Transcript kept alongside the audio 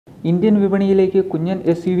Indian വിപണിയിലേക്ക് കുഞ്ഞൻ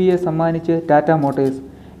SUVയെ സമ്മാനിച്ച് Tata Motors.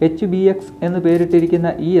 HBX എന്ന് പേരിട്ടിരിക്കുന്ന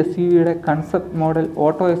ഈ SUVയുടെ കൺസെപ്റ്റ് മോഡൽ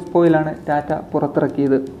ഓട്ടോ എക്സ്പോയിലാണ് ടാറ്റ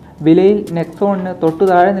പുറത്തിറക്കിയത്. വിലയിൽ നെക്സോണിന് തൊട്ടു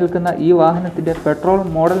താഴെ നിൽക്കുന്ന ഈ വാഹനത്തിൻ്റെ പെട്രോൾ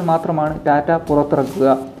മോഡൽ മാത്രമാണ് ടാറ്റ പുറത്തിറക്കുക.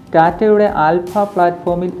 ടാറ്റയുടെ ആൽഫ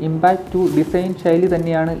പ്ലാറ്റ്ഫോമിൽ ഇമ്പാക്ട് 2 ഡിസൈൻ ശൈലി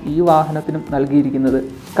തന്നെയാണ് ഈ വാഹനത്തിനും നൽകിയിരിക്കുന്നത്.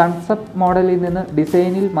 കൺസെപ്റ്റ് മോഡലിൽ നിന്ന്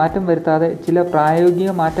ഡിസൈനിൽ മാറ്റം വരുത്താതെ ചില പ്രായോഗിക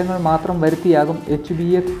മാറ്റങ്ങൾ മാത്രം വരുത്തിയാകും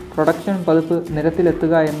HBX പ്രൊഡക്ഷൻ പതിപ്പ്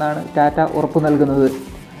നിരത്തിലെത്തുക എന്നാണ് ടാറ്റ ഉറപ്പു നൽകുന്നത്.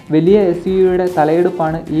 വലിയ SUVയുടെ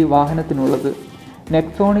തലയെടുപ്പാണ് ഈ വാഹനത്തിനുള്ളത്.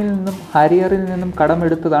 നെക്സോണിൽ നിന്നും ഹാരിയറിൽ നിന്നും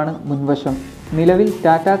കടമെടുത്തതാണ് മുൻവശം. നിലവിൽ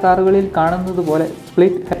ടാറ്റ കാറുകളിൽ കാണുന്നത് പോലെ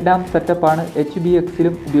സ്പ്ലിറ്റ് ഹെഡ്ലാമ്പ് സെറ്റപ്പാണ്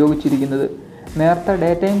HBXലും ഉപയോഗിച്ചിരിക്കുന്നത്. നേർത്ത day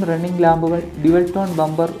time running ലാമ്പുകൾ, dual tone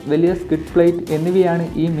bumper, വലിയ സ്കിഡ് പ്ലേറ്റ് എന്നിവയാണ്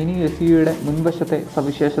ഈ മിനി SUVയുടെ മുൻവശത്തെ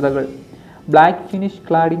സവിശേഷതകൾ. Black finish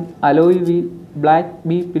cladding, alloy wheel, black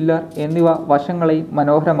B pillar എന്നിവ വശങ്ങളെയും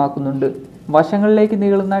മനോഹരമാക്കുന്നുണ്ട്. വശങ്ങളിലേക്ക്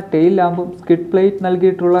നീളുന്ന ടെയിൽ ലാമ്പും സ്കിഡ് പ്ലേറ്റ്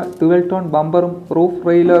നൽകിയിട്ടുള്ള ഡ്യുവൽ ടോൺ ബമ്പറും റൂഫ്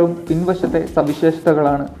റെയിലറും പിൻവശത്തെ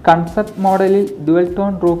സവിശേഷതകളാണ്. കൺസെപ്റ്റ് മോഡലിൽ ഡ്യുവൽ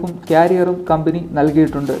ടോൺ റൂഫും കാരിയറും കമ്പനി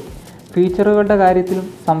നൽകിയിട്ടുണ്ട്. ഫീച്ചറുകളുടെ കാര്യത്തിലും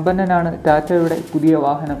സമ്പന്നനാണ് ടാറ്റയുടെ പുതിയ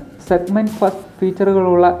വാഹനം. സെഗ്മെൻറ്റ് ഫസ്റ്റ്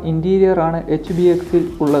ഫീച്ചറുകളുള്ള ഇൻറ്റീരിയറാണ് HBXൽ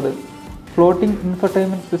ഉള്ളത്. Floating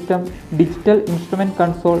infotainment system, digital instrument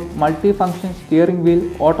console, multi function steering wheel,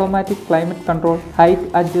 automatic climate control, height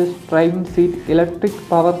adjust driving seat, electric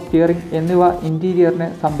power steering എന്നിവ ഇൻറ്റീരിയറിനെ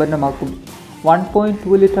സമ്പന്നമാക്കും.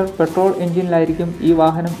 1.2 ലിറ്റർ പെട്രോൾ എഞ്ചിനിലായിരിക്കും ഈ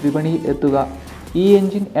വാഹനം വിപണിയിൽ എത്തുക. ഈ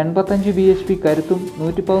എഞ്ചിൻ 85 bhp കരുത്തും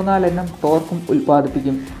 114 Nm ടോർക്കും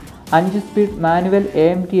ഉൽപ്പാദിപ്പിക്കും. 5 സ്പീഡ് മാനുവൽ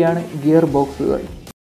AMT ആണ് ഗിയർ ബോക്സുകൾ.